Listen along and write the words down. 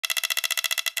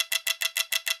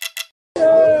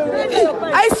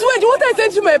I swear, the water is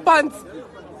into my pants.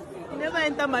 Never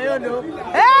enter my own, no.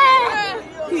 Hey!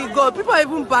 God, people are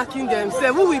even backing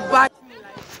themselves. Who will back?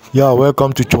 Yeah,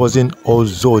 welcome to Chosen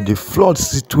Ozo. The flood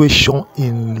situation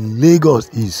in Lagos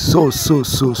is so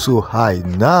high.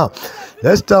 Now,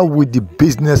 let's start with the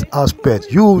business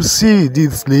aspect. You will see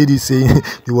this lady saying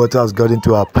the water has got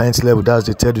into her pants level. That's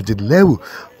the tell you the level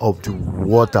of the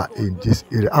water in this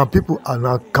area, and people are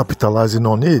now capitalizing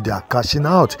on it. They are cashing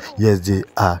out. Yes, they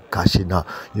are cashing out.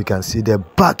 You can see they're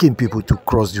backing people to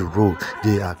cross the road.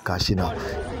 They are cashing out.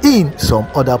 In some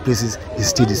other places, it's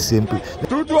still the same place.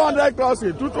 200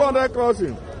 crossing, 200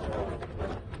 crossing.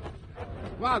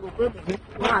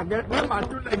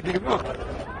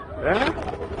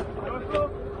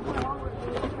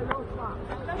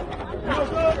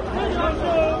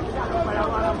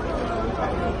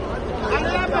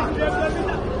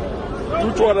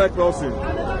 Crossing.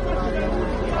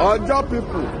 Oja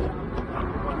people.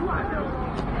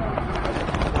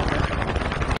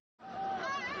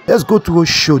 Let's go to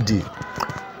Oshodi.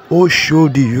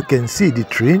 Oshodi, you can see the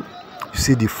train, you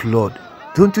see the flood.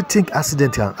 Don't you think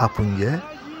accident can happen here?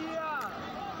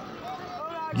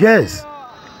 Yes.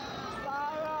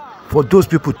 For those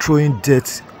people throwing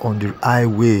dirt on the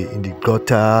highway, in the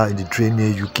gutter, in the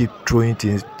drainage, you keep throwing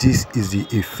things. This is the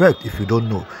effect. If you don't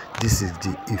know, this is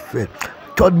the effect.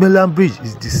 Third Mainland Bridge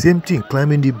is the same thing.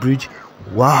 Climbing the bridge,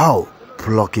 wow,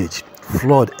 blockage,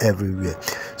 flood everywhere.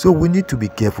 So we need to be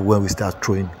careful when we start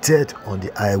throwing dirt on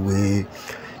the highway.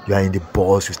 You are in the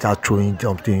bus, you start throwing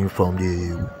something from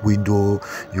the window.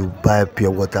 You buy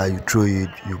pure water, you throw it.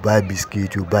 You buy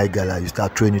biscuit, you buy gala, you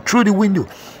start throwing it through the window.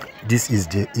 This is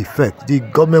the effect. The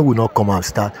government will not come and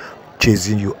start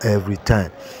chasing you every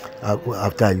time.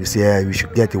 After you say, hey, we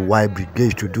should get a white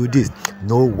brigade to do this.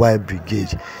 No white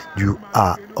brigade. You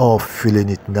are all feeling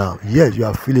it now. Yes, you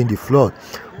are feeling the flood.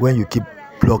 When you keep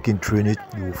blocking through it,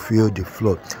 you will feel the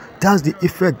flood. That's the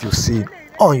effect you see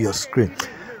on your screen.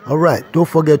 All right, don't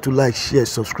forget to like, share,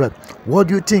 subscribe. What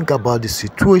do you think about the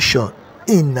situation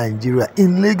in Nigeria,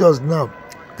 in Lagos now?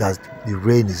 That the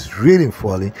rain is really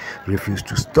falling, refuse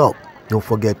to stop. Don't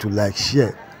forget to like,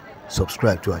 share,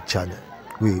 subscribe to our channel.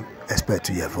 We expect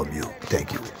to hear from you.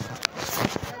 Thank you.